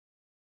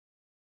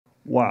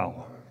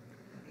Wow.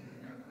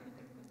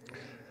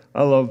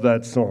 I love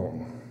that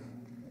song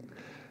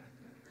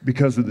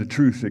because of the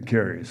truth it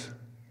carries.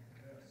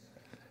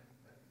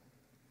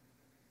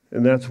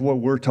 And that's what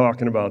we're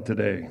talking about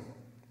today.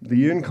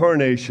 The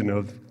incarnation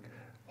of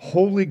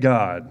holy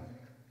God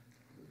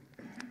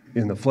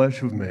in the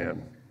flesh of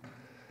man.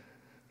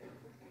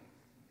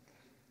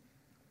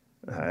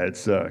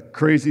 It's a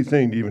crazy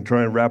thing to even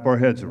try and wrap our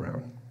heads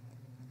around.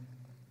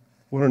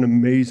 What an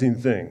amazing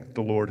thing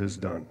the Lord has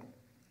done.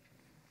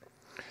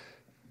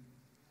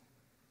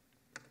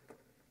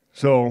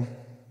 So,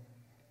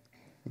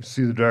 we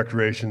see the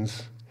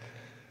decorations.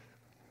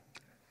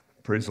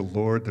 Praise the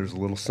Lord, there's a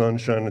little sun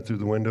shining through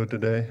the window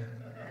today.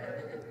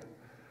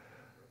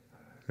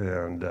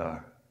 And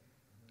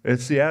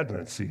it's the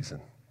Advent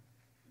season.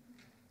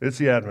 It's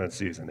the Advent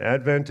season.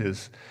 Advent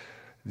is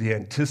the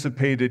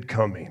anticipated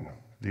coming,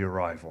 the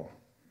arrival,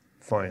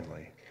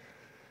 finally.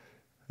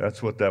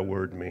 That's what that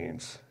word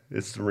means.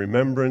 It's the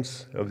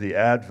remembrance of the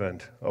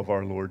advent of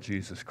our Lord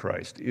Jesus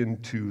Christ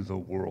into the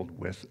world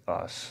with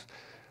us,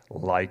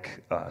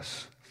 like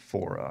us,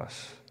 for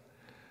us.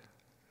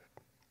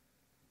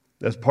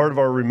 As part of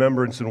our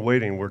remembrance and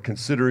waiting, we're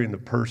considering the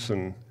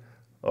person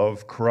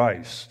of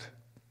Christ,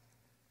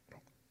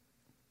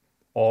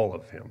 all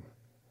of him.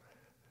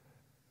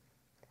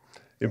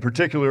 In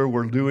particular,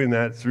 we're doing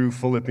that through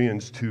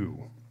Philippians 2.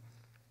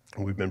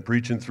 We've been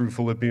preaching through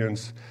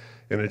Philippians,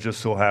 and it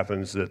just so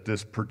happens that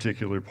this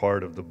particular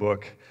part of the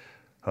book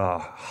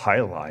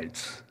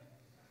highlights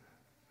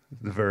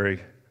the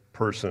very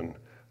person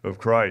of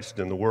Christ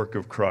and the work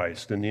of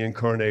Christ and the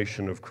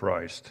incarnation of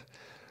Christ.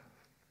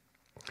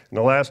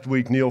 Now, last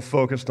week, Neil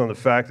focused on the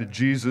fact that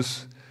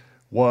Jesus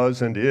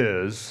was and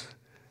is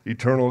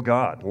eternal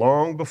God.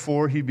 Long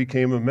before he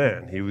became a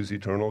man, he was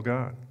eternal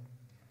God.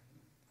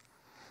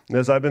 And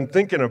as I've been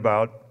thinking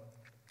about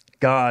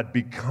God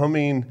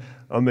becoming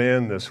a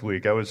man this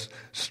week, I was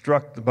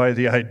struck by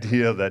the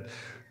idea that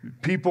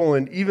people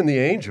and even the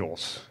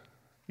angels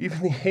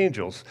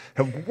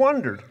have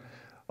wondered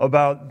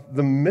about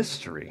the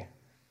mystery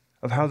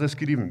of how this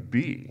could even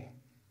be.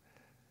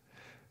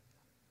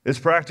 It's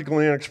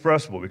practically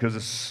inexpressible because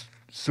it's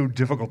so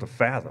difficult to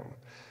fathom.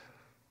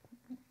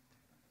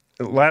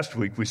 Last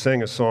week, we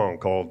sang a song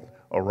called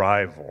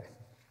Arrival.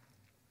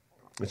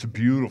 It's a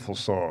beautiful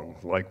song,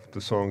 like the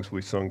songs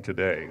we sung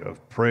today,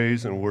 of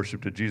praise and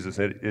worship to Jesus.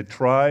 It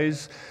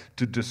tries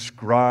to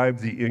describe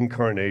the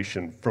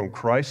incarnation from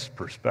Christ's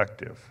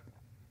perspective.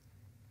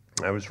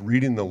 I was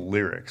reading the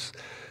lyrics,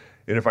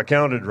 and if I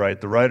counted right,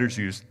 the writers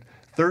used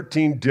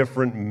 13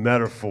 different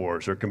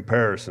metaphors or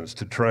comparisons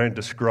to try and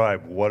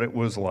describe what it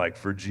was like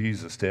for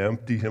Jesus to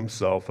empty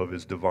himself of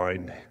his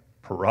divine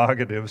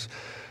prerogatives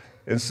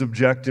and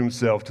subject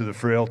himself to the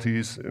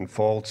frailties and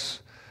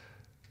faults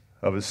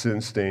of his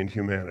sin-stained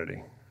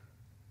humanity.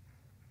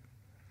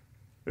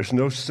 There's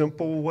no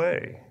simple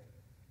way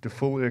to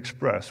fully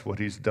express what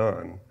he's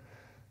done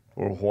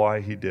or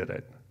why he did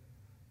it.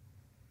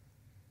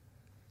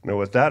 Now,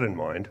 with that in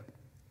mind,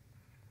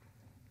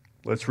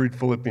 let's read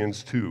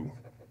Philippians 2.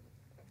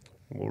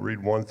 We'll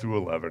read 1 through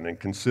 11 and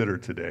consider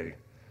today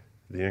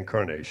the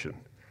incarnation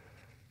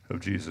of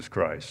Jesus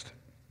Christ.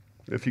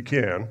 If you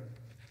can,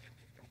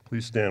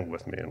 please stand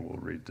with me and we'll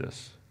read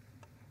this.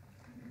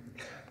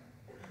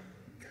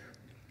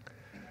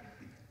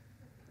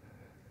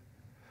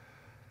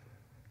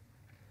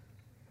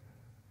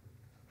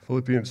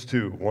 Philippians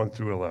 2, 1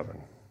 through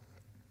 11.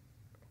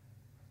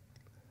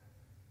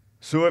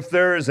 So if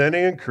there is any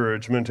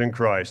encouragement in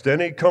Christ,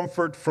 any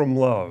comfort from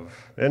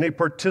love, any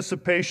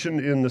participation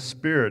in the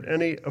Spirit,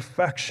 any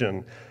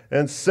affection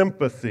and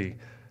sympathy,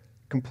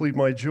 complete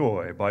my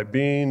joy by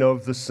being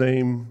of the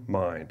same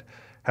mind,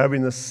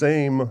 having the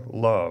same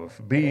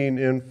love, being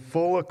in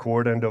full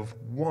accord and of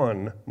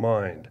one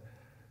mind.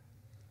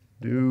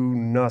 Do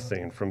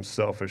nothing from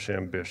selfish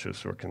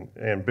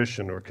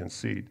ambition or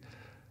conceit,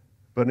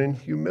 but in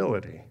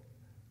humility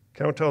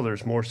count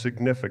others more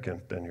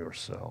significant than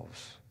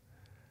yourselves.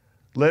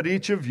 Let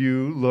each of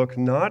you look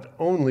not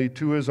only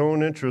to his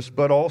own interests,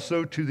 but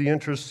also to the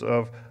interests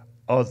of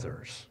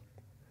others.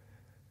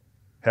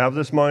 Have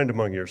this mind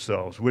among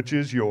yourselves, which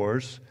is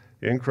yours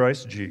in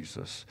Christ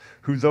Jesus,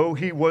 who, though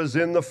he was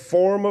in the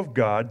form of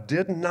God,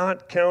 did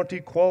not count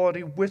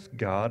equality with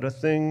God a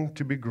thing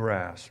to be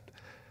grasped,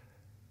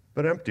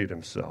 but emptied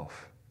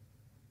himself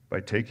by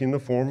taking the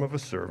form of a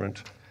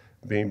servant,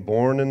 being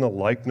born in the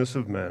likeness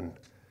of men,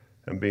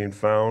 and being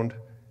found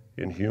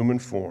in human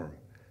form.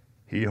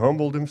 He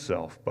humbled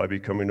himself by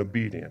becoming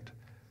obedient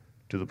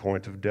to the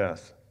point of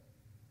death,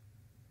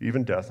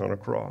 even death on a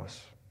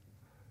cross.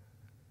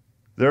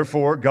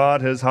 Therefore, God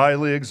has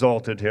highly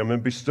exalted him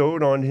and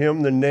bestowed on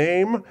him the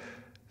name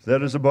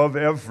that is above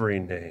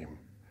every name,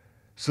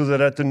 so that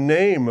at the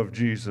name of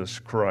Jesus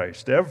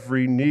Christ,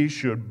 every knee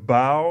should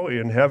bow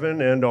in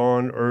heaven and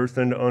on earth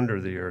and under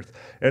the earth,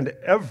 and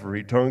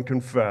every tongue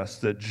confess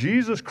that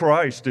Jesus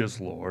Christ is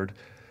Lord,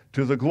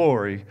 to the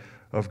glory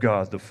of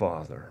God the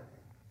Father.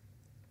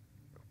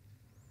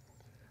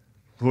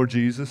 Lord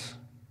Jesus,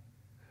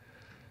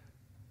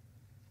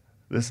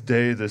 This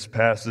day, this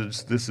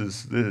passage, this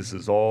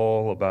is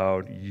all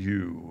about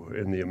you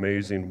and the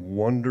amazing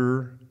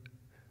wonder,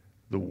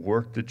 the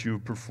work that you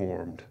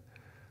performed,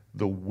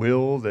 the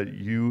will that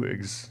you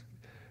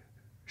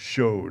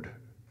showed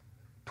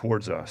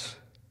towards us,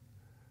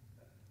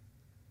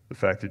 the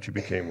fact that you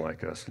became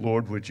like us.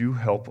 Lord, would you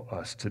help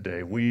us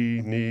today?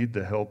 We need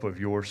the help of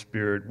your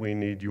Spirit. We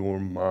need your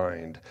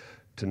mind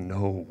to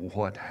know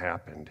what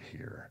happened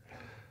here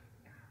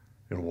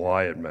and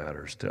why it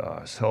matters to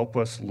us. Help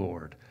us,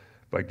 Lord,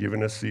 by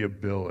giving us the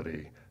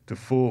ability to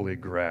fully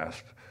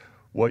grasp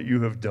what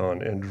you have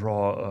done and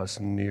draw us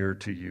near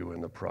to you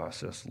in the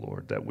process,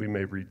 Lord, that we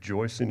may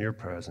rejoice in your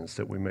presence,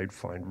 that we may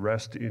find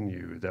rest in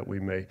you, that we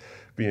may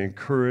be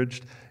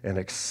encouraged and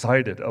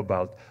excited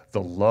about the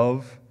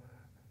love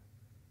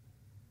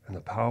and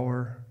the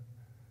power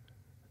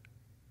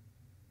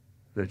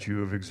that you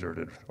have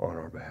exerted on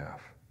our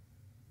behalf.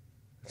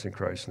 It's in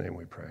Christ's name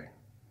we pray.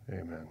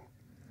 Amen.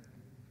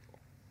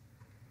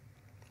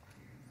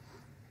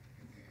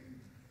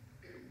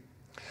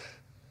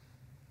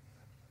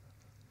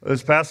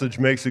 This passage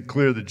makes it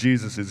clear that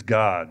Jesus is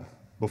God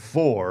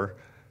before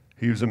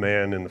he was a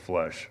man in the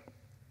flesh.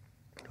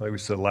 Like we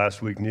said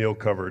last week, Neil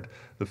covered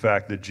the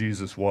fact that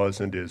Jesus was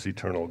and is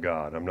eternal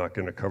God. I'm not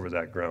going to cover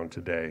that ground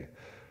today.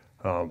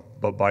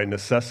 But by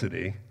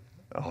necessity,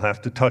 I'll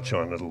have to touch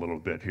on it a little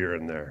bit here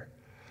and there.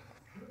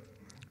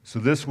 So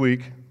this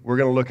week, we're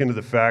going to look into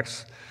the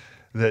facts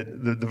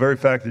that the very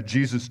fact that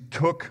Jesus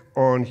took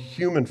on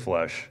human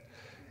flesh,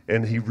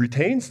 and he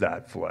retains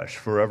that flesh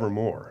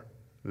forevermore.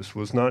 This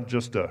was not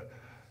just a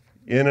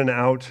in and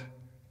out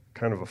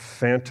kind of a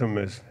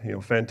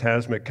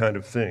phantasmic kind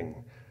of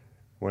thing.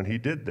 When he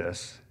did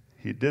this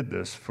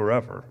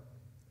forever.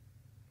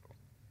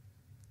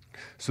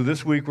 So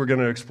this week we're going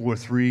to explore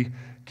three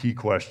key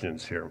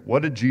questions here.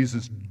 What did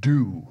Jesus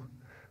do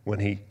when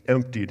he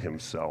emptied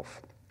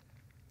himself?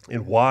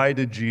 And why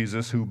did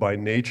Jesus, who by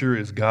nature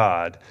is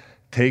God,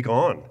 take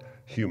on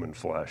human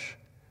flesh?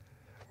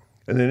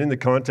 And then in the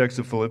context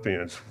of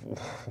Philippians,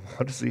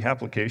 what is the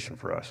application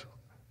for us?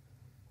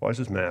 Why does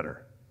this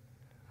matter?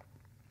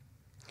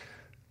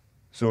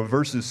 So in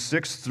verses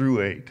 6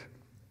 through 8,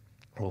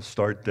 we'll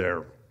start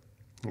there.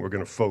 We're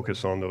going to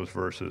focus on those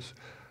verses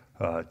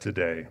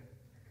today.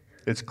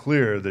 It's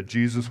clear that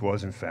Jesus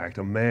was, in fact,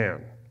 a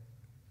man.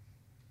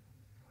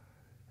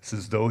 It's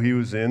as though he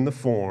was in the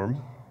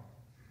form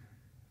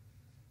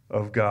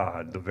of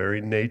God, the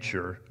very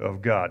nature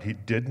of God. He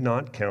did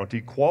not count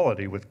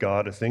equality with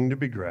God a thing to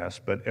be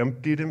grasped, but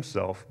emptied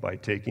himself by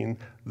taking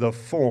the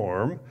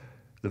form,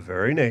 the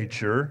very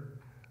nature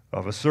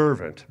of a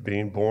servant,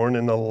 being born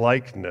in the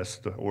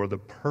likeness or the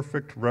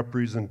perfect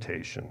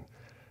representation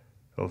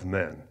of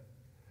men.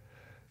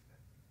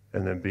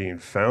 And then being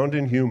found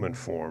in human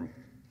form,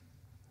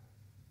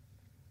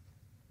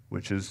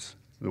 which is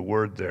the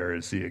word there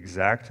is the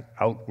exact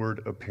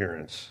outward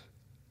appearance.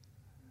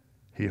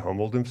 He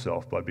humbled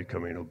himself by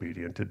becoming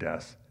obedient to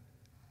death,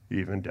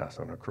 even death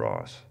on a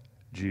cross.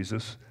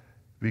 Jesus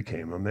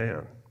became a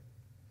man.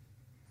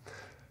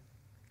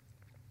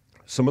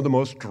 Some of the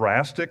most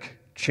drastic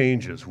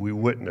changes we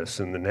witness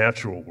in the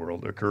natural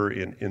world occur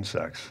in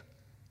insects.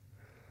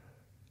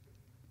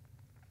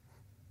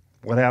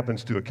 What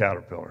happens to a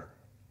caterpillar?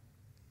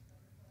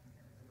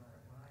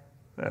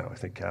 I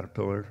think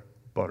caterpillar,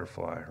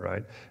 butterfly,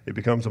 right? It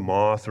becomes a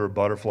moth or a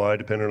butterfly,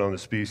 depending on the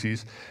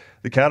species.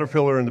 The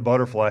caterpillar and the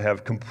butterfly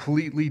have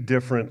completely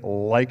different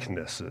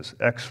likenesses,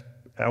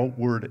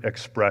 outward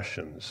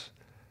expressions.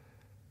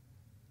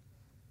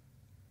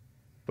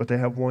 But they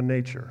have one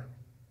nature.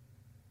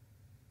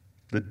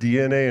 The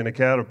DNA in a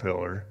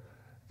caterpillar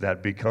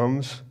that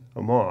becomes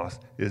a moth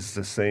is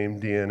the same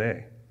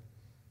DNA.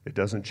 It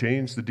doesn't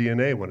change the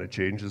DNA when it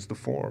changes the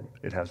form.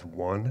 It has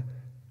one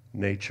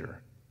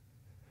nature.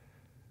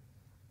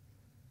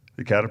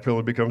 The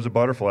caterpillar becomes a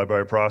butterfly by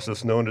a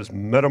process known as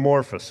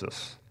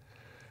metamorphosis.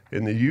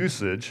 In the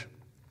usage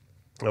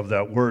of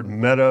that word,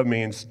 meta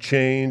means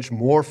change,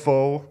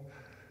 morpho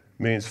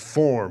means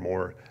form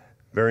or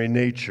very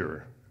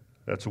nature.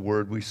 That's a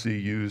word we see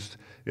used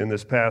in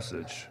this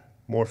passage,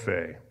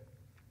 morphe.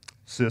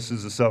 Cis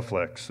is a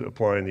suffix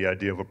applying the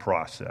idea of a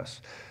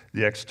process.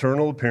 The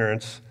external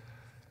appearance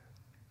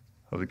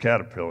of the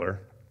caterpillar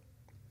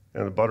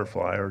and the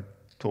butterfly are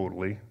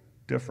totally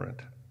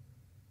different.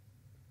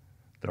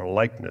 Their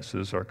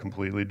likenesses are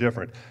completely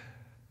different.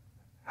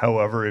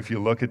 However, if you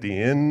look at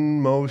the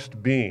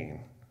inmost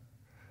being,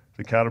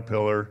 the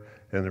caterpillar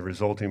and the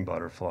resulting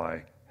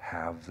butterfly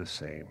have the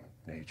same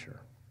nature.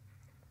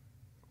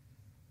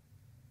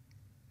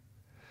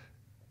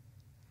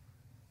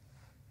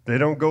 They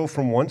don't go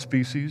from one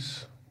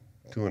species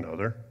to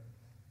another,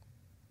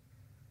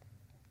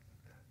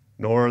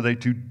 nor are they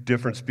two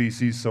different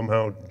species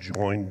somehow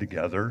joined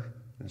together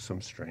in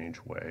some strange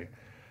way.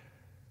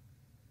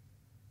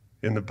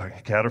 In the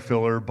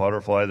caterpillar,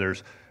 butterfly,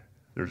 there's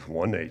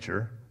one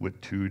nature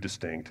with two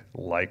distinct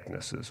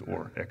likenesses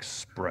or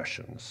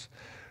expressions.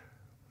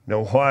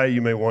 Now, why,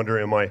 you may wonder,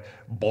 am I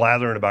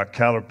blathering about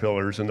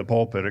caterpillars in the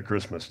pulpit at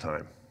Christmas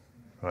time?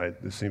 Right?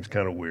 This seems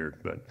kind of weird,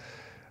 but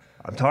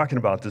I'm talking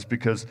about this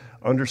because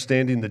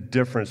understanding the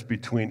difference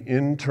between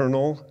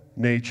internal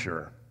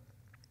nature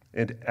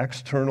and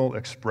external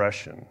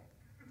expression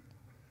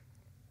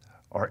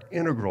are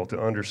integral to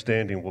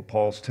understanding what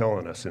Paul's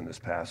telling us in this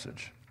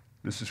passage.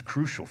 This is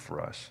crucial for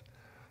us.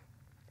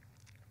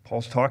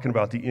 Paul's talking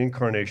about the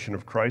incarnation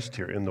of Christ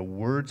here, and the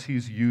words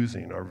he's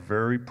using are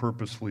very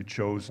purposefully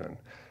chosen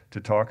to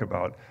talk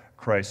about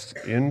Christ's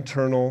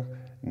internal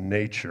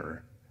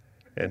nature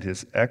and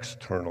his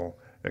external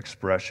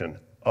expression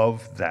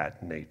of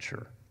that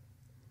nature.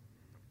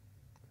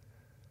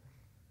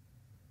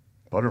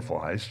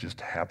 Butterflies just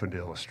happen to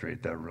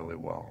illustrate that really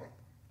well.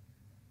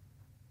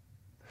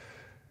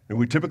 And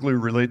we typically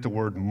relate the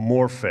word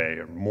morphe,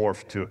 or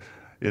morph, to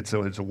it's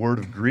a word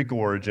of Greek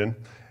origin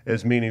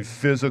as meaning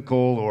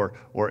physical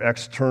or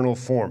external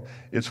form.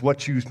 It's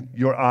what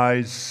your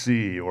eyes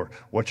see, or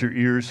what your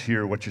ears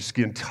hear, what your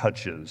skin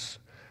touches,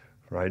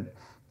 right?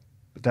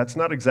 But that's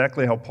not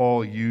exactly how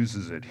Paul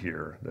uses it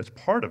here. That's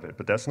part of it,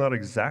 but that's not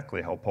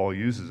exactly how Paul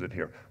uses it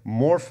here.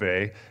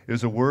 Morphe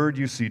is a word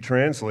you see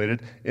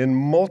translated in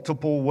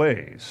multiple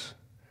ways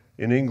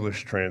in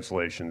English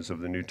translations of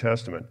the New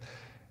Testament.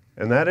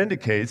 And that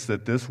indicates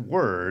that this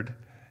word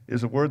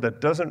is a word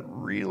that doesn't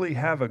really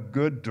have a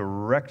good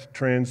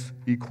direct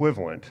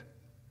equivalent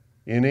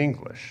in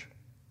English,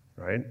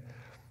 right?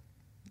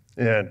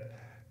 And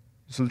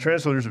so the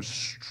translators have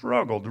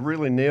struggled to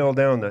really nail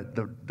down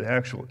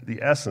the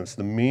essence,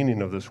 the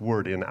meaning of this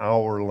word in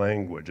our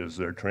language as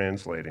they're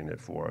translating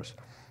it for us.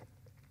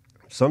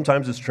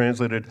 Sometimes it's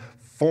translated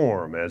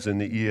form, as in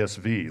the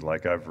ESV,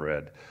 like I've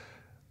read.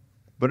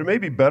 But it may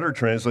be better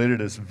translated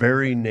as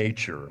very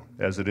nature,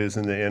 as it is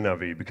in the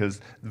NIV,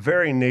 because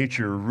very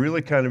nature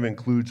really kind of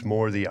includes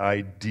more the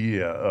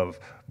idea of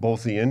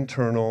both the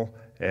internal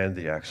and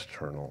the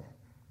external.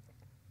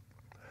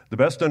 The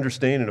best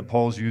understanding of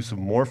Paul's use of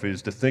morphe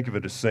is to think of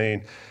it as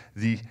saying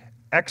the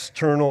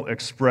external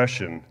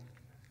expression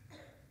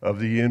of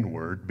the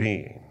inward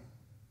being.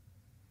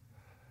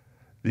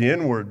 The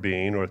inward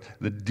being, or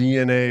the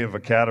DNA of a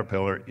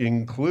caterpillar,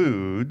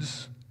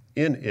 includes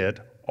in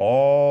it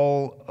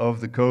all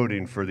of the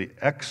coding for the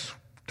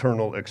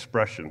external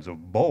expressions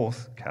of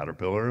both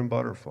caterpillar and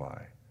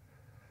butterfly,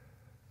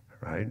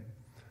 right?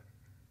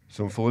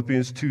 So in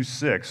Philippians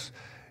 2:6,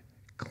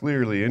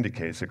 clearly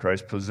indicates that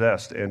Christ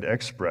possessed and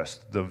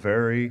expressed the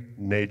very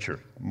nature,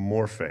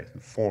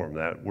 morphe, form,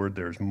 that word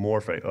there is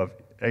morphe, of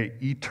an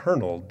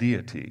eternal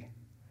deity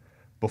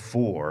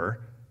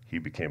before he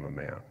became a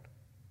man.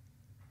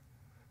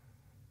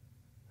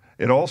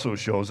 It also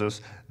shows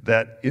us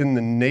that in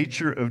the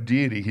nature of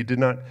deity, he did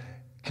not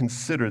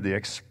consider the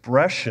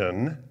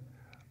expression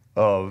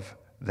of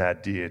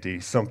that deity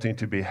something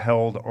to be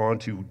held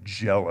onto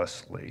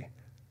jealously,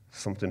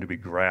 something to be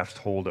grasped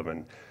hold of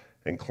and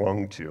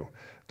clung to.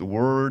 The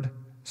word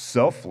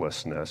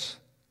selflessness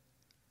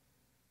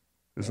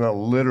is not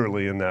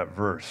literally in that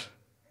verse,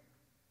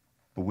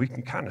 but we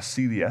can kind of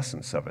see the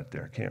essence of it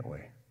there, can't we?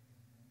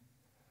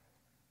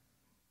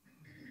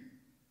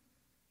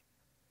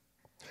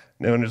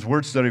 Now, in his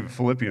word study of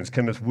Philippians,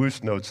 Kenneth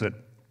Wuest notes that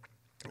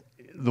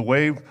the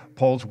way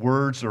Paul's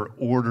words are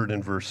ordered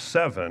in verse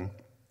 7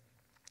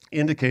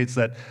 indicates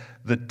that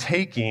the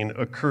taking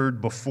occurred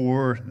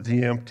before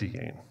the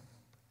emptying.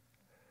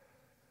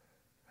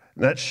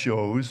 That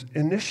shows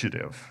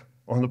initiative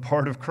on the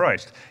part of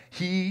Christ.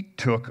 He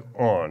took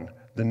on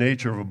the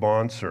nature of a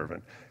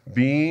bondservant,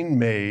 being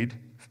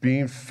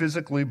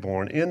physically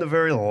born in the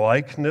very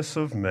likeness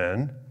of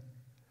men,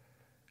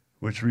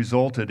 which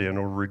resulted in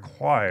or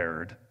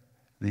required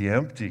the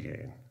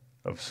emptying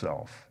of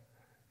self.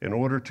 In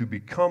order to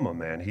become a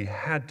man, he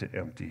had to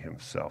empty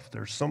himself.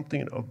 There's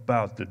something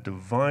about the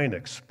divine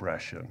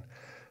expression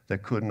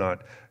that could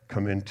not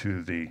come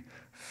into the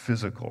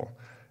physical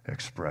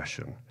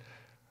expression.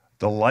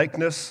 The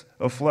likeness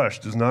of flesh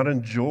does not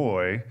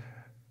enjoy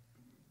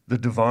the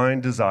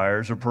divine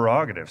desires or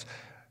prerogatives,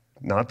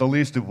 not the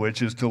least of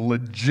which is to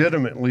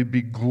legitimately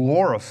be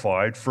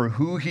glorified for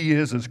who he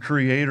is as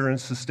creator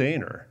and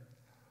sustainer.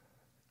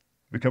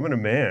 Becoming a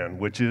man,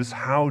 which is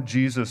how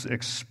Jesus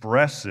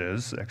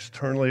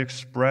externally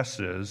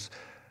expresses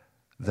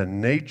the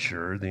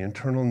nature, the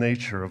internal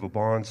nature of a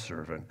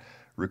bondservant,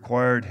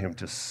 required him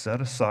to set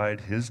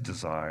aside his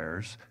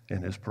desires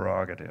and his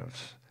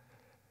prerogatives,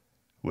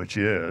 which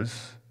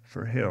is,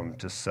 for him,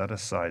 to set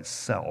aside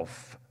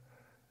self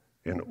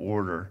in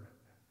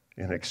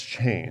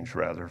exchange,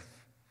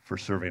 for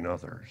serving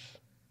others.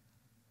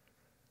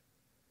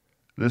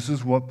 This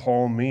is what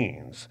Paul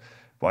means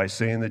by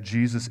saying that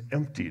Jesus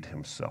emptied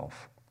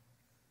himself.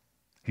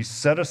 He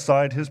set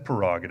aside his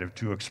prerogative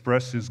to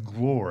express his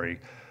glory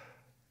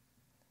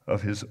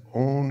of his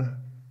own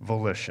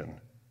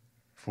volition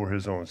for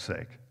his own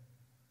sake.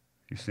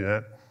 You see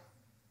that?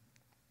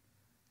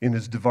 In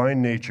his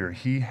divine nature,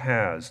 he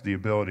has the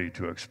ability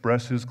to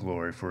express his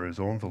glory for his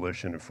own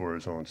volition and for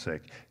his own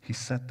sake. He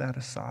set that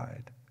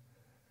aside.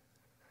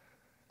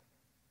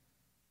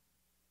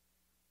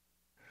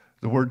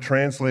 The word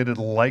translated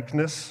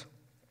likeness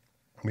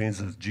means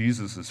that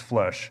Jesus'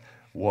 flesh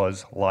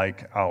was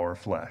like our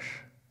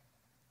flesh.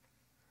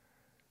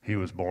 He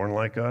was born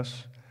like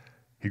us.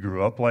 He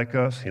grew up like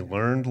us. He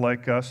learned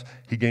like us.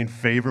 He gained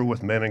favor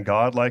with men and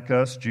God like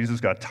us.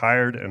 Jesus got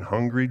tired and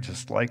hungry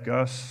just like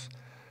us.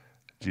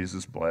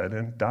 Jesus bled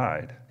and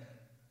died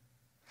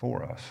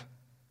for us.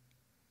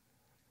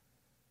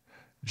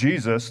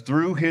 Jesus,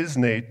 though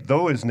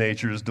his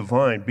nature is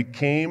divine,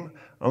 became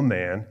a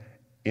man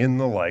in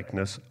the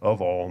likeness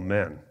of all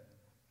men.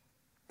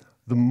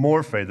 The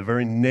morphe, the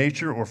very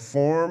nature or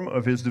form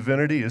of his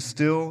divinity, is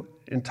still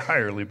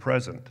entirely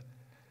present.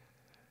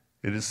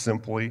 It is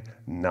simply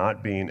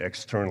not being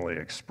externally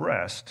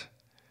expressed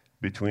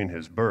between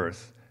his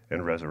birth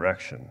and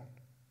resurrection.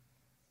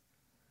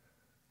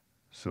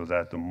 So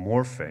that the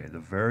morphe, the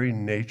very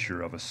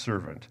nature of a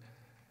servant,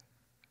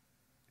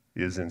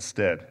 is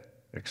instead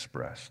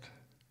expressed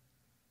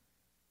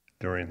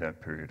during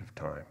that period of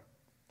time.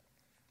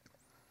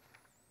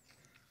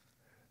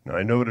 Now,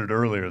 I noted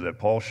earlier that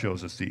Paul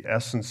shows us the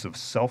essence of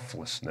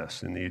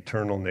selflessness in the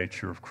eternal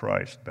nature of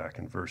Christ, back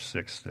in verse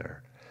 6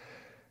 there.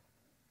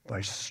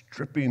 By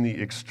stripping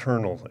the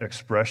external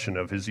expression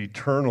of his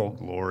eternal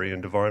glory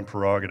and divine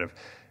prerogative,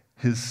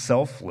 his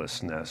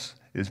selflessness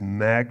is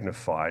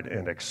magnified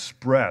and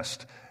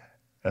expressed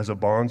as a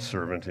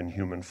bondservant in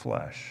human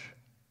flesh.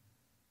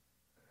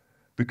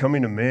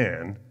 Becoming a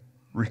man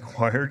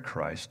required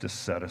Christ to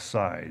set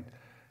aside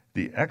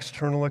the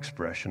external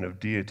expression of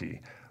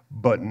deity,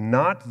 but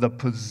not the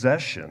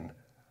possession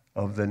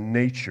of the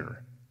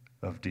nature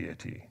of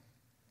deity.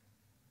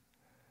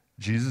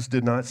 Jesus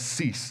did not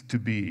cease to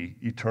be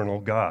eternal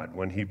God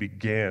when he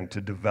began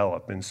to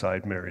develop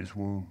inside Mary's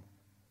womb.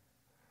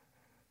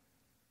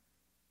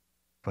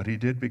 But he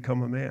did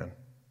become a man.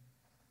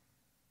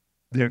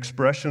 The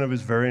expression of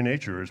his very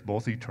nature is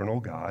both eternal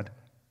God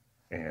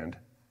and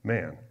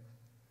man.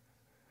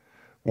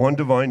 One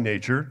divine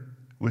nature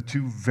with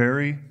two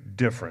very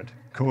different,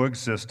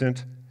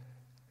 coexistent,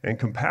 and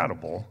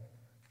compatible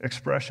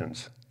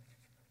expressions,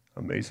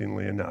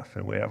 amazingly enough.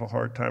 And we have a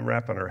hard time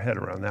wrapping our head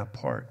around that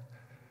part.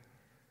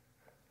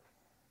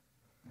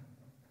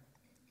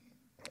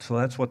 So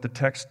that's what the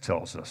text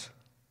tells us.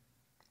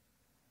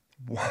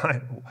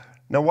 Why?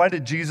 Now, why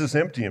did Jesus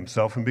empty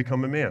himself and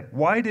become a man?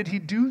 Why did he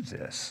do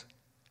this?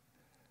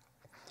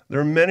 There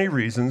are many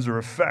reasons or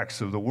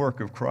effects of the work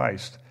of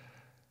Christ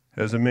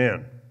as a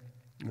man.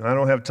 I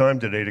don't have time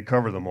today to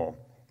cover them all.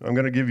 I'm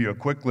going to give you a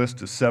quick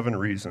list of 7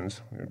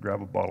 reasons. I'm going to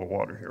grab a bottle of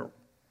water here.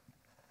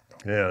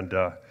 And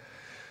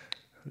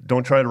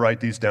don't try to write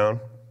these down.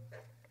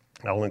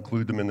 I'll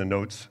include them in the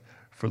notes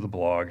for the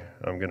blog.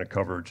 I'm going to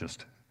cover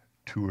just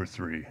 2 or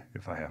 3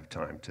 if I have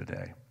time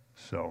today.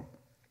 So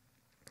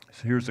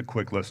here's a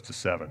quick list of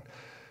 7.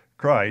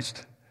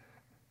 Christ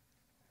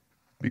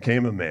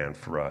became a man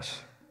for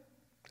us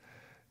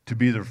to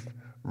be the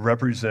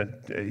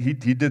he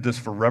did this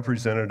for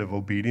representative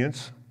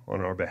obedience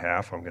on our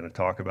behalf. I'm going to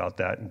talk about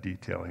that in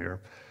detail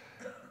here.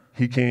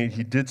 He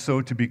did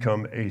so to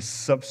become a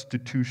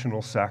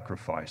substitutional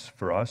sacrifice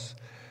for us.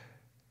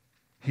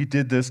 He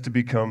did this to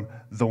become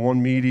the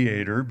one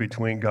mediator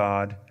between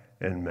God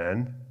and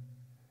men.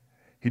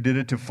 He did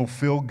it to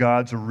fulfill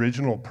God's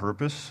original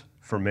purpose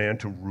for man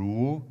to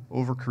rule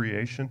over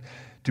creation,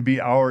 to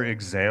be our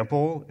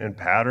example and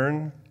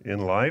pattern in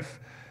life,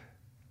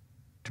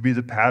 to be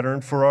the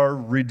pattern for our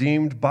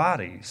redeemed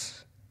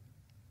bodies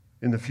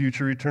in the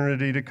future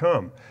eternity to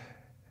come,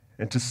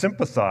 and to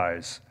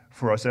sympathize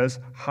for us as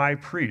high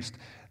priest.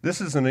 This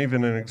isn't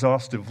even an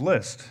exhaustive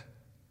list.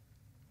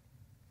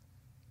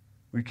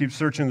 We keep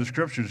searching the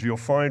scriptures, you'll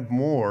find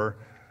more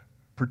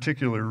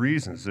particular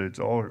reasons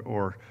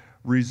or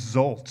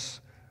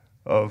results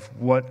of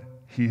what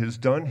he has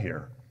done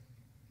here.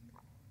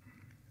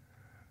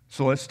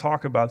 So let's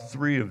talk about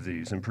 3 of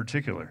these in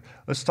particular.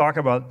 Let's talk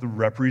about the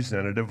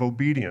representative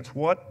obedience.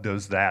 What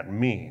does that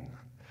mean?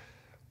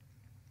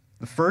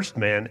 The first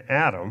man,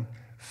 Adam,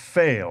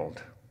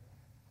 failed.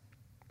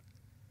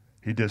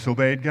 He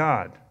disobeyed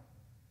God.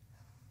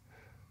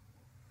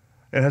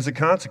 And as a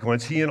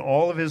consequence, he and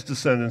all of his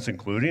descendants,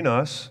 including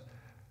us,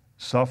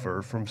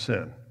 suffer from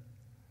sin.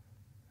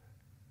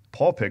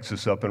 Paul picks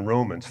this up in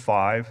Romans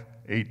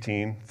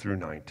 5:18 through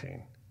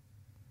 19.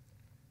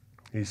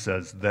 He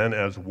says, "Then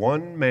as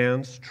one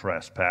man's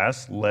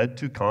trespass led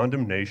to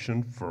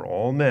condemnation for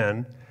all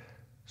men,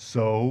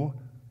 so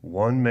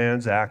one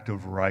man's act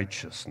of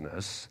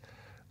righteousness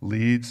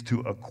leads to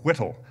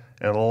acquittal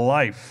and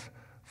life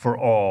for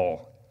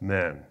all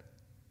men.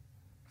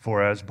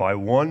 For as by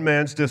one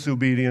man's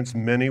disobedience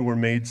many were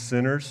made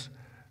sinners,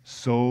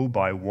 so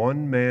by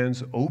one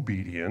man's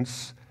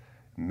obedience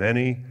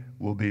many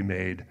will be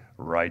made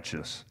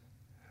righteous."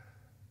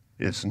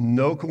 It's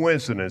no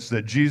coincidence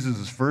that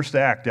Jesus' first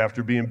act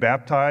after being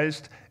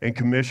baptized and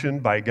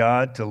commissioned by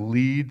God to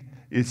lead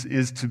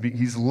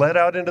he's led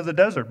out into the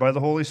desert by the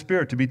Holy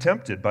Spirit to be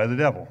tempted by the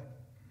devil.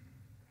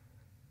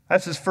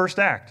 That's his first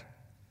act.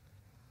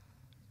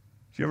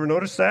 Did you ever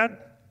notice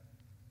that?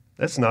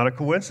 That's not a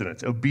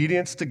coincidence.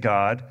 Obedience to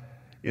God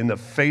in the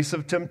face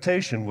of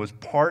temptation was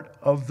part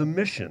of the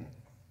mission.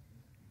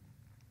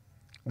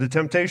 The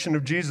temptation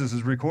of Jesus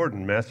is recorded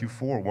in Matthew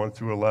 4, 1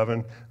 through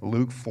 11,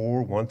 Luke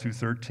 4, 1 through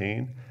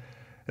 13.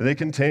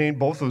 And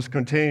both those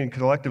contain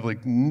collectively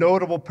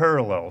notable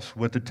parallels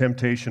with the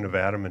temptation of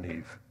Adam and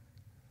Eve,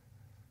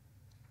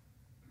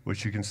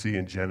 which you can see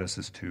in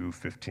Genesis 2,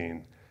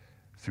 15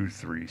 through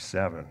 3,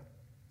 7.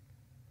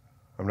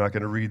 I'm not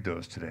going to read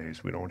those today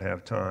as we don't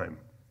have time.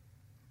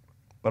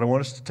 But I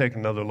want us to take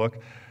another look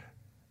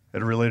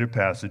at a related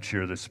passage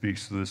here that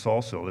speaks to this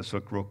also. Let's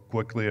look real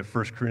quickly at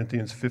 1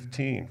 Corinthians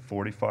 15,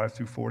 45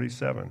 through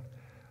 47.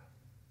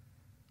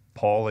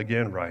 Paul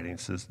again writing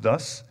says,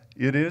 "Thus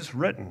it is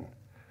written,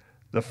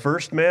 the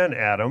first man,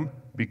 Adam,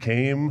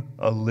 became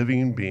a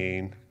living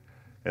being,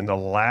 and the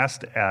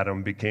last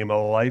Adam became a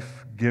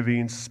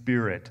life-giving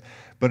spirit.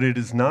 But it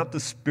is not the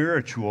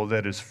spiritual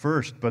that is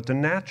first, but the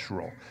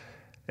natural,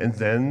 and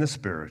then the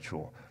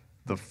spiritual.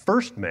 The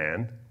first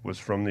man was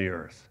from the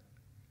earth,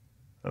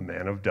 a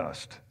man of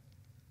dust.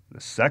 The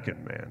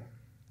second man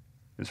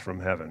is from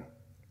heaven."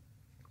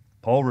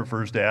 Paul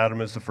refers to Adam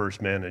as the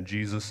first man and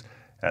Jesus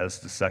as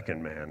the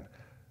second man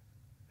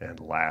and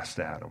last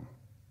Adam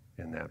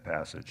in that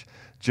passage.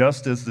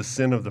 Just as the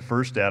sin of the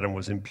first Adam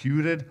was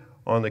imputed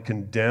on and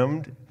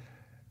condemned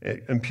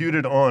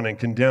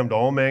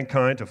all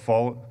mankind to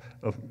follow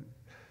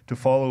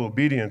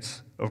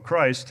obedience of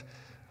Christ.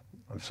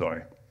 I'm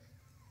sorry.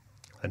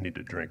 I need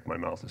to drink. My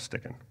mouth is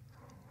sticking.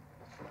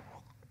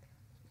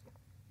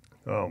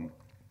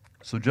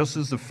 So just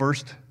as the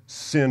first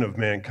sin of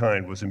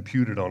mankind was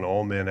imputed on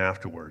all men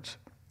afterwards,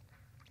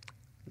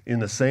 in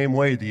the same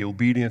way, the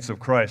obedience of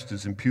Christ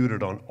is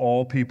imputed on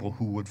all people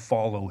who would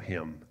follow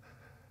him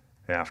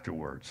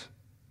afterwards.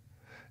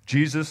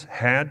 Jesus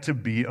had to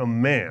be a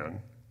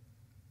man.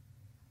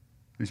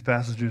 These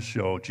passages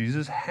show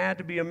Jesus had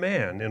to be a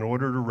man in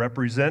order to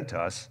represent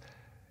us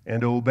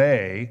and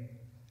obey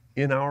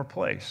in our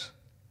place.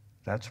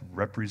 That's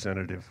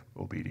representative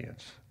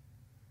obedience.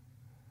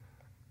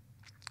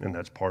 And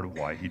that's part of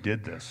why he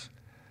did this.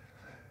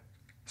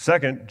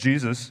 Second,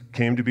 Jesus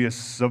came to be a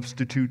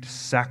substitute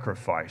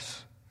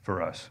sacrifice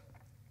for us.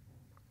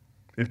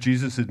 If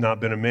Jesus had not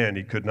been a man,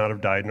 he could not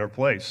have died in our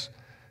place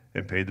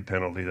and paid the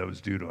penalty that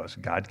was due to us.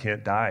 God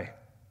can't die.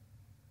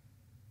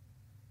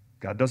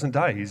 God doesn't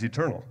die. He's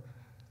eternal.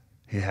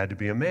 He had to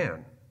be a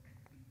man.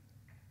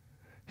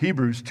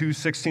 Hebrews 2,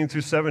 16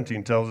 through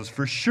 17 tells us,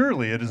 "For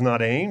surely it is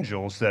not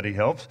angels that he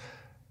helps,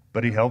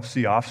 but he helps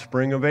the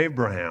offspring of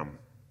Abraham.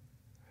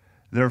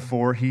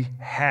 Therefore, he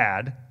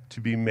had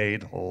to be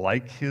made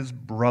like his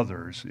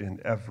brothers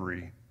in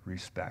every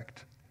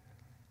respect."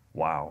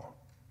 Wow.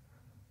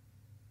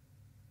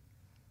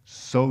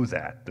 So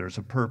that, there's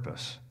a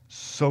purpose,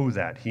 so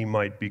that he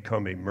might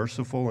become a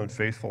merciful and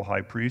faithful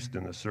high priest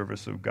in the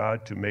service of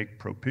God to make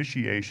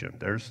propitiation.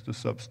 There's the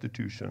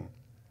substitution.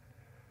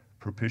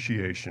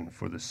 Propitiation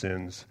for the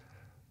sins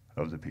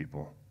of the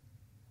people.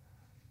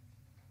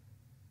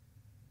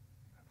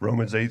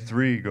 Romans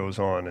 8:3 goes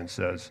on and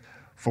says,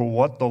 "For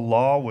what the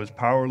law was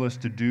powerless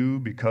to do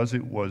because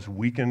it was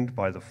weakened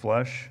by the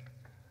flesh,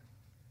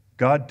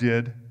 God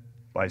did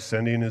by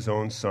sending his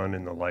own Son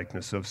in the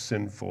likeness of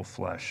sinful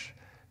flesh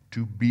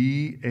to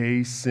be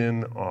a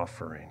sin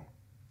offering.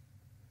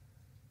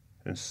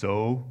 And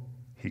so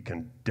he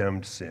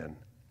condemned sin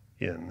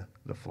in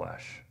the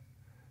flesh."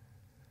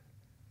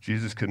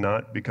 Jesus could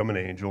not become an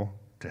angel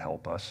to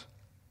help us.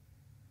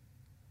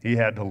 He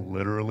had to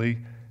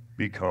literally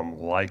become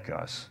like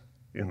us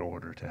in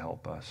order to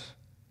help us.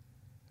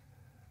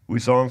 We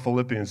saw in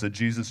Philippians that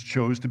Jesus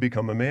chose to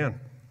become a man.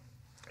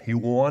 He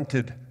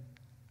wanted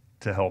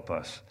to help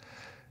us.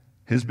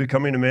 His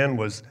becoming a man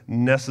was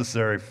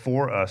necessary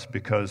for us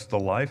because the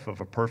life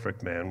of a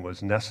perfect man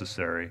was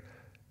necessary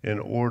in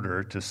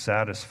order to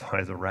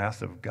satisfy the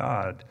wrath of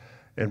God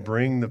and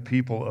bring the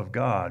people of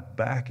God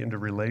back into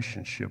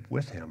relationship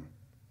with him.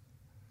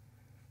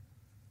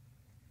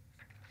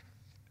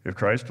 If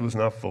Christ was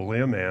not fully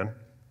a man,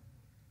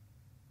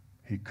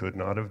 he could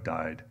not have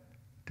died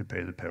to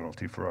pay the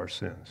penalty for our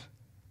sins,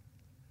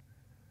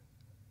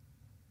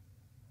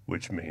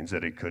 which means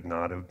that he could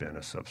not have been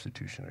a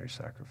substitutionary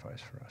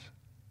sacrifice for us.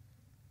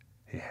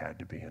 He had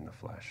to be in the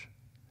flesh.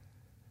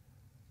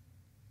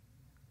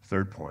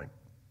 Third point,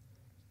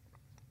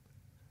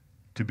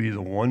 to be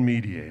the one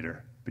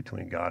mediator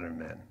between God and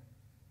men.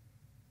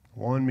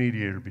 One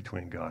mediator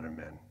between God and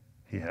men.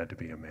 He had to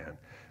be a man.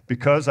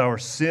 Because our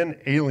sin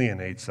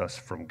alienates us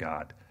from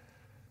God,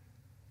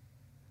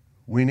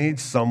 we need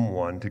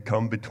someone to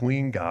come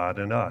between God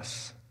and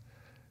us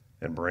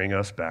and bring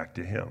us back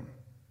to him.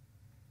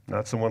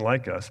 Not someone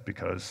like us,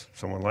 because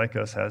someone like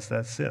us has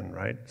that sin,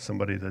 right?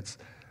 Somebody that's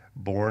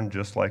born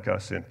just like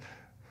us,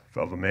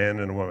 of a man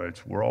and a woman.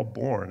 We're all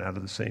born out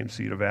of the same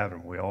seed of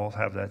Adam. We all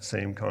have that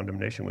same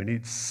condemnation. We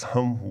need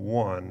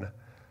someone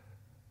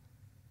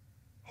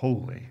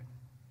holy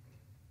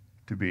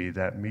to be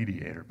that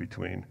mediator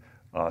between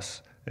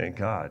us and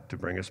God, to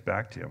bring us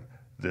back to him.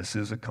 This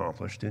is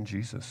accomplished in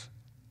Jesus.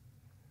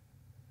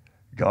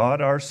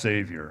 God our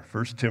Savior,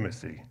 1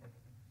 Timothy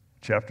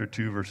chapter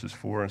 2, verses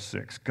 4 and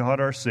 6.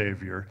 God our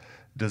Savior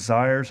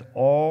desires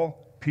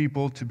all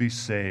people to be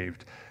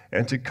saved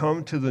and to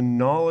come to the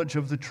knowledge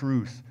of the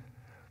truth.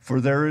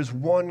 For there is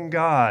one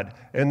God,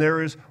 and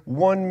there is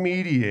one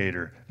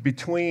mediator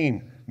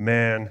between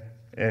man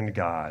and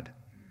God,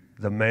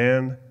 the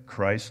man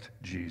Christ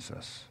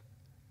Jesus,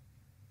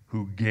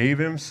 who gave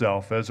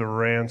himself as a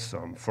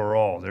ransom for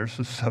all. There's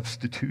a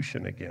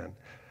substitution again,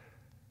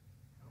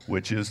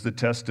 which is the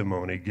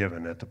testimony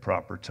given at the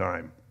proper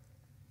time.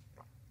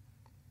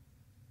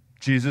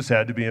 Jesus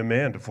had to be a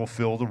man to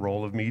fulfill the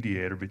role of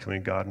mediator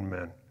between God and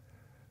men,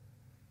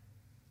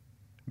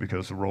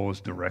 because the role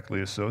is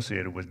directly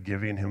associated with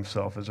giving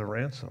himself as a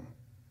ransom.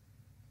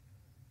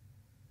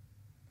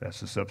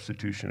 That's the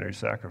substitutionary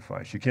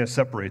sacrifice. You can't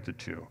separate the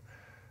two.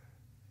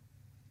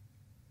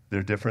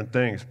 They're different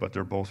things, but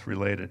they're both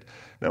related.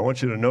 Now, I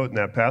want you to note in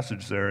that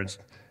passage there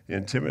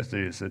in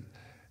Timothy is that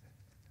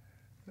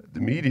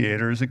the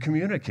mediator is a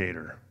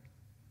communicator.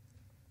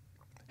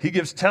 He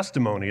gives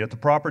testimony at the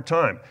proper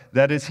time.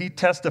 That is, he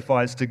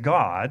testifies to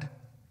God,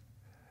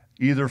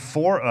 either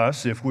for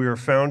us, if we are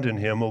found in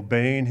him,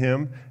 obeying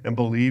him and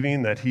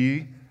believing that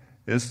he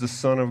is the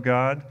Son of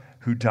God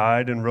who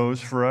died and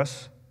rose for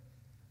us,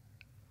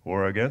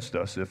 or against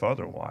us if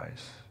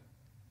otherwise.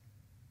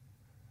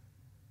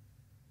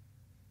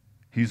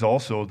 He's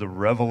also the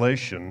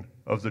revelation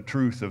of the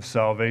truth of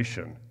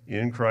salvation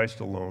in Christ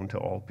alone to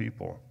all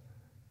people.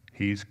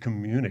 He's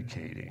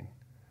communicating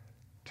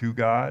to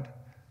God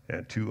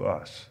and to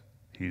us.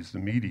 He's the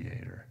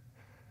mediator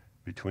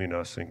between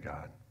us and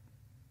God.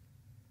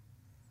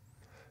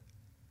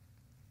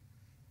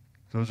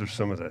 Those are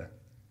some of the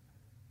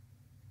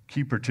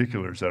key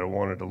particulars that I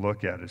wanted to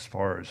look at as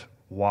far as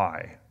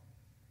why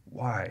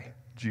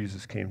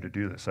Jesus came to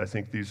do this. I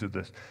think these are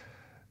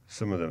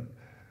some of the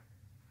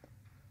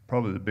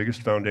probably the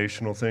biggest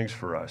foundational things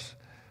for us.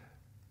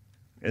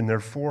 And they're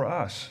for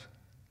us,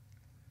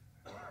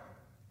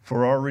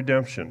 for our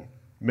redemption,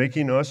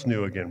 making us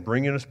new again,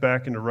 bringing us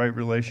back into right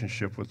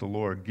relationship with the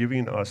Lord,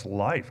 giving us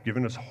life,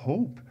 giving us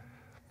hope.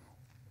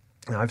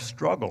 And I've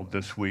struggled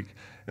this week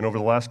and over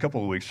the last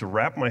couple of weeks to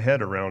wrap my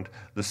head around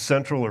the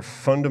central or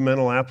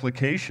fundamental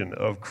application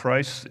of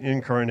Christ's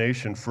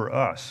incarnation for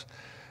us.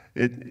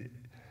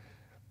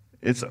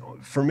 It's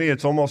for me,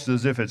 it's almost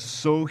as if it's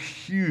so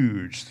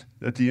huge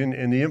that the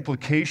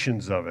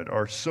implications of it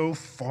are so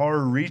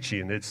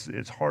far-reaching.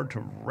 It's hard to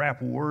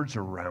wrap words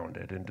around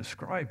it and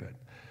describe it.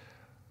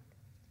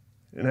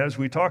 And as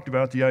we talked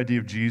about the idea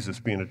of Jesus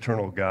being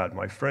eternal God,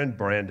 my friend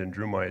Brandon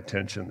drew my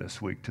attention this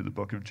week to the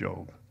book of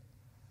Job.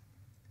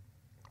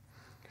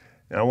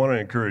 And I want to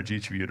encourage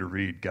each of you to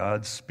read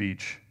God's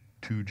speech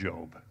to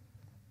Job.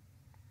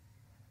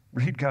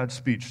 Read God's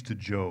speech to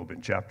Job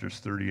in chapters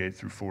 38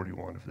 through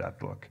 41 of that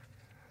book.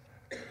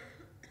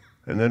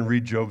 And then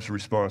read Job's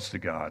response to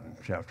God in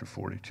chapter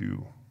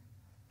 42,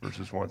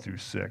 verses 1 through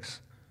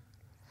 6.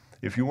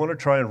 If you want to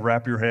try and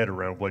wrap your head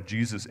around what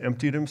Jesus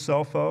emptied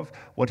himself of,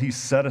 what he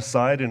set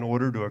aside in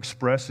order to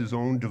express his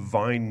own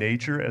divine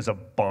nature as a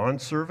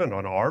bondservant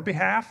on our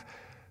behalf,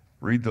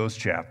 read those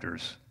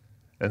chapters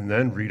and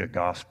then read a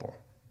gospel.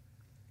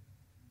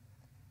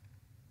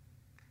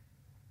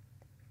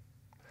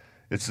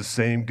 It's the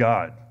same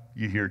God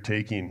you hear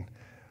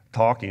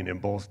talking in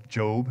both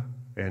Job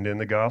and in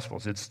the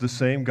Gospels. It's the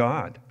same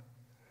God.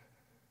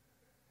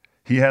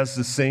 He has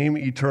the same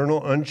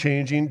eternal,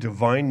 unchanging,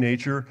 divine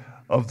nature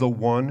of the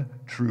one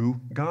true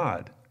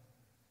God.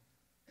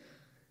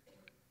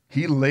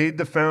 He laid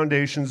the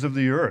foundations of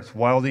the earth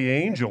while the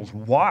angels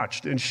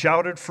watched and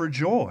shouted for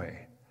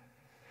joy.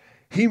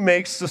 He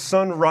makes the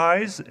sun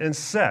rise and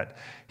set.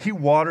 He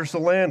waters the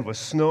land with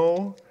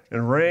snow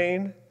and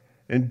rain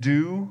and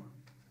dew.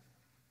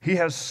 He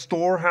has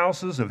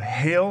storehouses of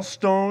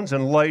hailstones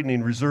and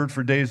lightning reserved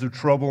for days of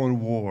trouble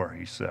and war,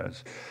 he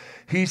says.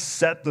 He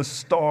set the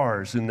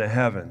stars in the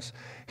heavens.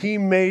 He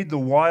made the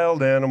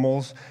wild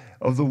animals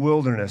of the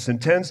wilderness and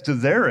tends to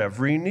their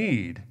every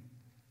need.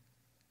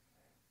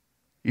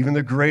 Even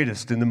the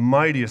greatest and the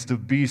mightiest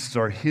of beasts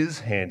are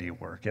his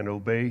handiwork and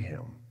obey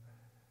him.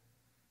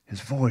 His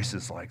voice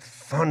is like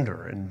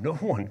thunder, and no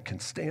one can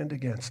stand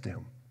against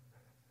him.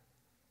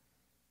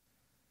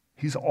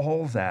 He's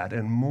all that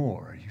and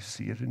more. You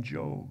see it in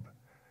Job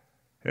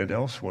and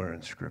elsewhere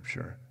in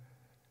Scripture.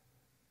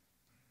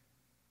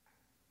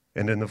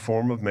 And in the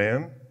form of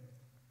man,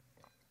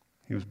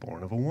 he was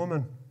born of a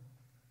woman.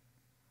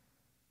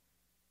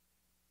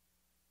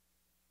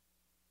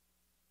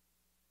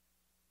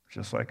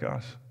 Just like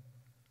us.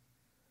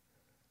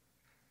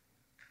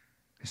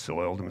 He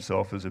soiled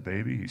himself as a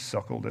baby. He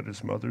suckled at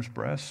his mother's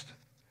breast.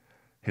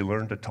 He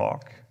learned to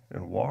talk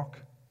and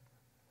walk.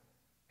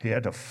 He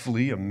had to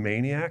flee a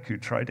maniac who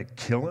tried to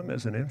kill him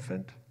as an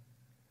infant.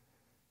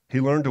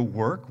 He learned to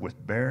work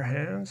with bare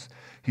hands.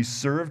 He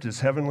served his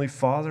heavenly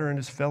Father and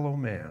his fellow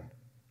man.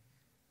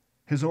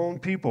 His own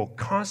people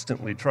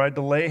constantly tried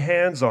to lay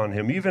hands on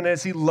him, even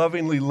as he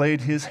lovingly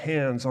laid his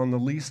hands on the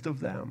least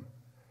of them.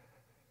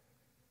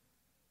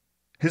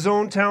 His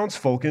own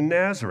townsfolk in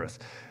Nazareth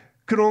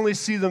could only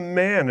see the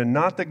man and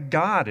not the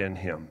God in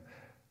him.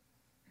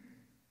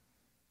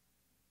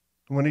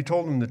 When he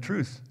told them the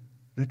truth,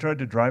 They tried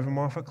to drive him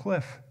off a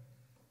cliff.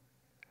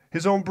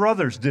 His own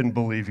brothers didn't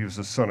believe he was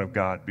the Son of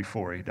God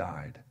before he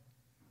died.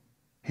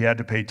 He had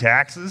to pay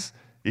taxes,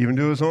 even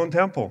to his own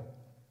temple.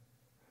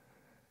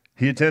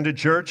 He attended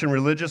church and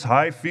religious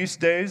high feast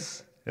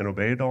days and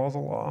obeyed all the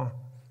law.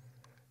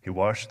 He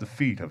washed the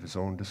feet of his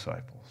own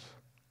disciples.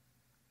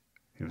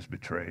 He was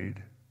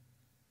betrayed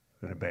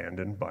and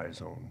abandoned by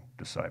his own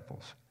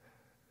disciples.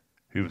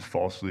 He was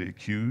falsely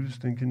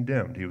accused and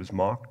condemned. He was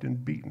mocked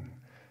and beaten.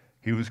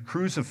 He was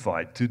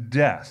crucified to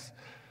death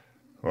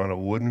on a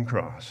wooden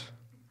cross.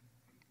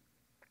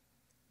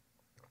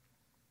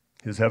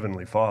 His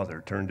heavenly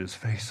Father turned his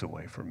face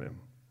away from him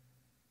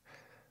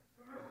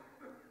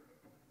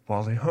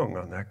while he hung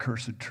on that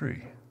cursed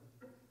tree.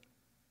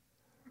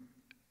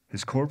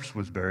 His corpse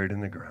was buried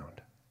in the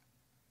ground.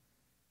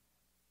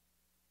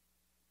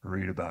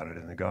 Read about it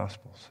in the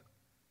Gospels.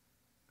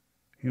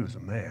 He was a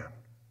man.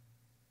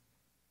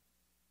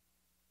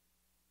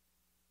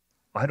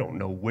 I don't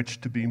know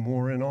which to be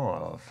more in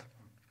awe of.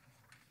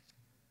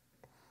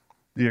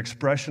 The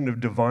expression of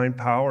divine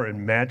power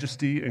and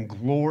majesty and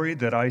glory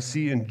that I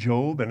see in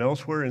Job and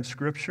elsewhere in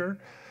Scripture,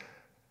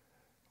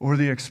 or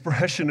the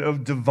expression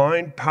of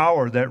divine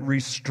power that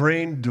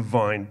restrained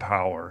divine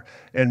power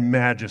and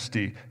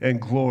majesty and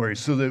glory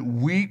so that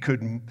we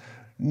could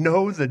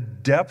know the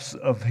depths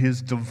of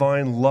his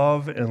divine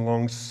love and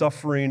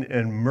long-suffering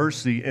and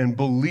mercy and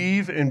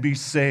believe and be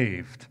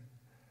saved.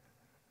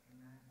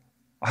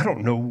 I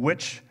don't know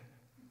which.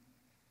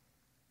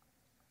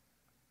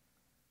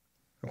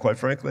 And quite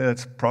frankly,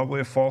 that's probably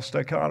a false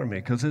dichotomy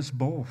because it's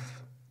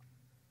both.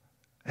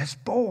 It's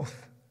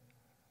both.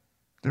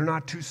 They're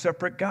not two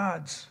separate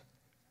gods.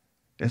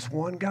 It's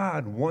one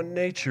God, one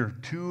nature,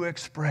 two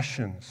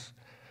expressions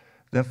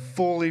that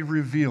fully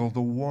reveal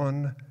the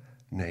one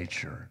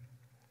nature.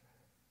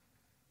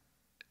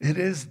 It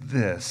is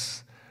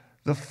this,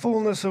 the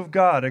fullness of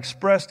God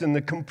expressed in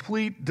the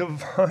complete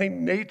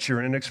divine nature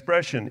and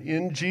expression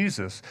in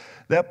Jesus,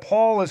 that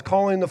Paul is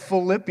calling the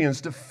Philippians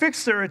to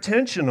fix their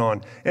attention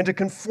on and to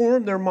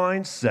conform their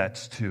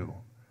mindsets to.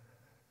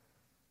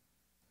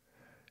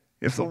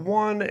 If the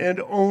one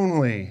and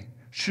only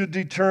should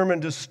determine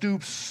to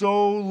stoop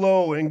so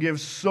low and give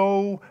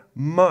so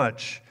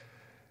much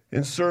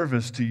in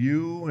service to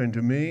you and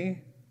to me,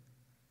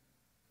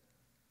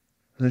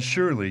 then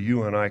surely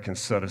you and I can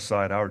set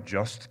aside our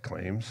just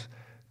claims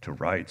to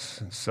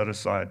rights and set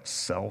aside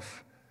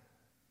self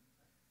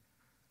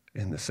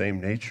in the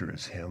same nature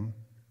as him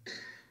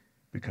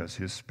because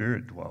his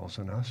Spirit dwells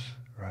in us,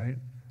 right?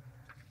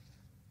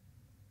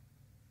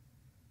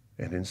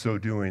 And in so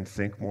doing,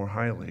 think more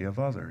highly of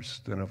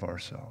others than of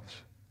ourselves.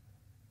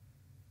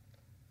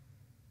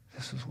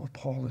 This is what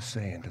Paul is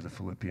saying to the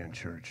Philippian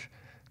church.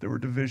 There were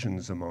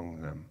divisions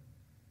among them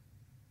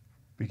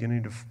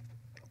beginning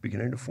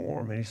to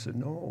form. And he said,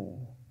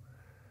 no,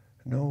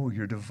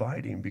 you're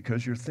dividing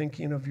because you're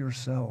thinking of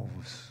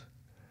yourselves.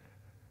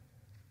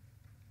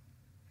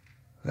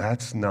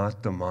 That's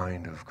not the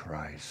mind of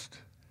Christ.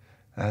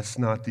 That's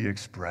not the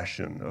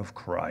expression of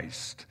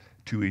Christ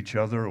to each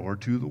other or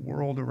to the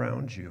world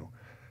around you.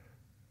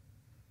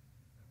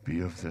 Be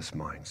of this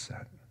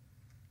mindset.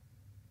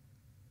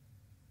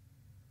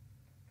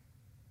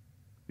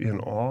 In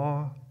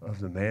awe of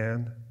the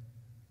man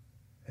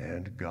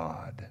and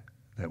God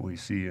that we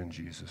see in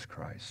Jesus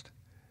Christ,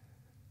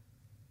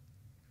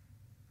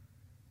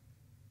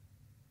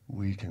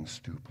 we can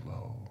stoop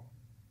low.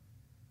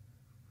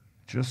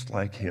 Just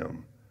like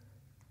him,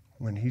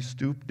 when he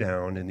stooped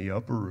down in the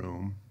upper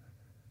room,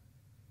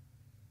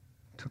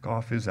 took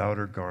off his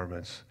outer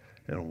garments,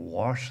 and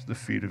washed the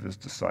feet of his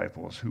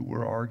disciples who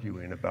were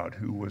arguing about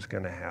who was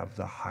going to have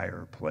the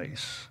higher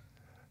place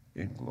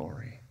in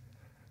glory.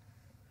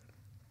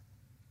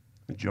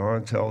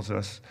 John tells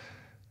us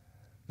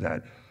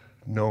that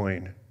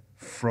knowing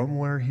from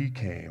where he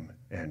came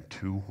and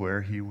to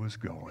where he was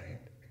going,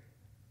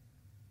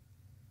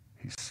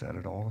 he set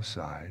it all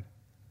aside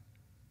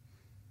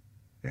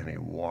and he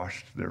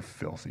washed their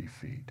filthy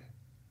feet.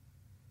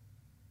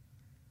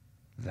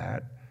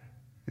 That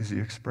is the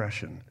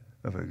expression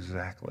of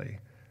exactly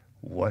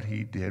what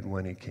he did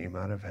when he came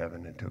out of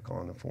heaven and took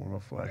on the form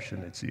of flesh,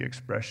 and it's the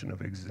expression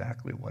of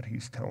exactly what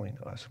he's telling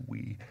us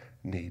we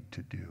need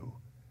to do.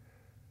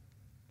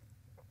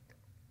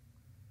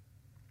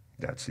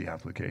 That's the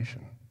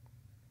application.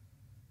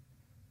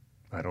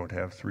 I don't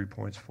have 3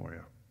 points for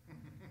you.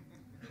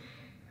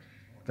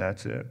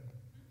 That's it.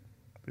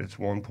 It's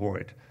 1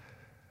 point,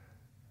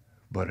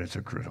 but it's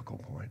a critical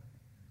point.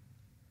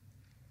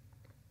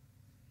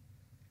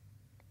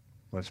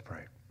 Let's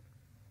pray.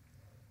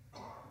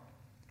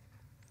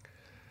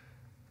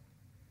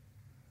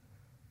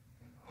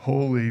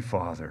 Holy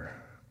Father,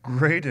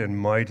 great and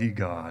mighty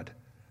God,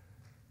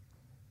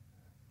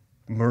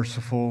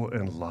 merciful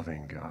and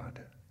loving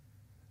God.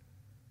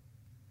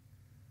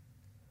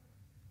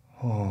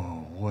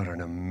 Oh, what an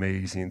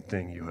amazing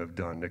thing you have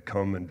done to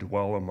come and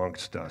dwell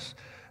amongst us,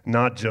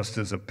 not just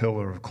as a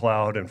pillar of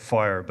cloud and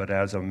fire, but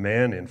as a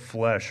man in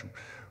flesh,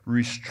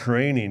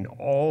 restraining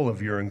all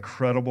of your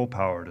incredible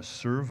power to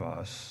serve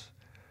us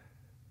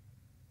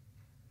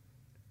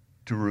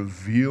to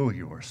reveal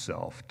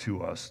yourself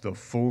to us, the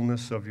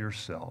fullness of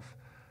yourself,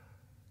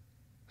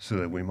 so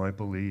that we might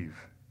believe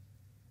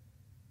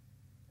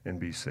and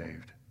be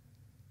saved.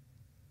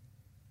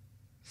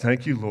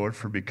 Thank you, Lord,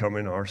 for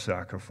becoming our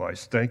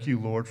sacrifice. Thank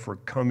you, Lord, for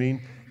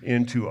coming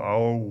into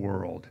our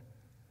world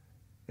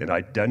and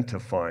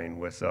identifying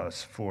with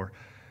us, for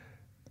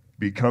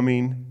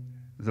becoming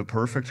the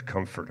perfect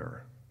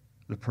comforter,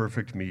 the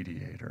perfect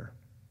mediator,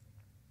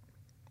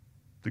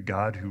 the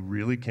God who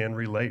really can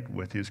relate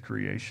with his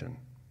creation,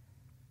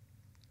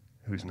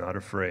 who's not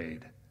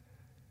afraid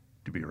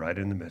to be right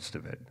in the midst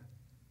of it,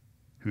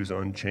 who's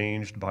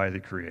unchanged by the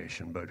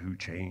creation, but who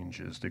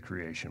changes the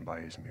creation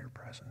by his mere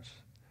presence.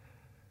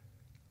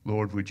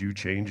 Lord, would you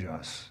change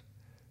us,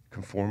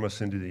 conform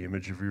us into the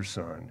image of your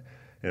Son,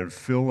 and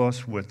fill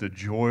us with the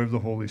joy of the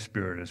Holy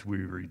Spirit as we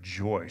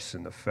rejoice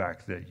in the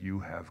fact that you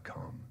have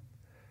come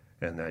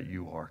and that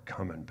you are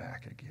coming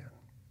back again.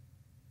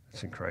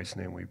 It's in Christ's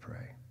name we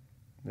pray.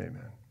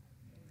 Amen.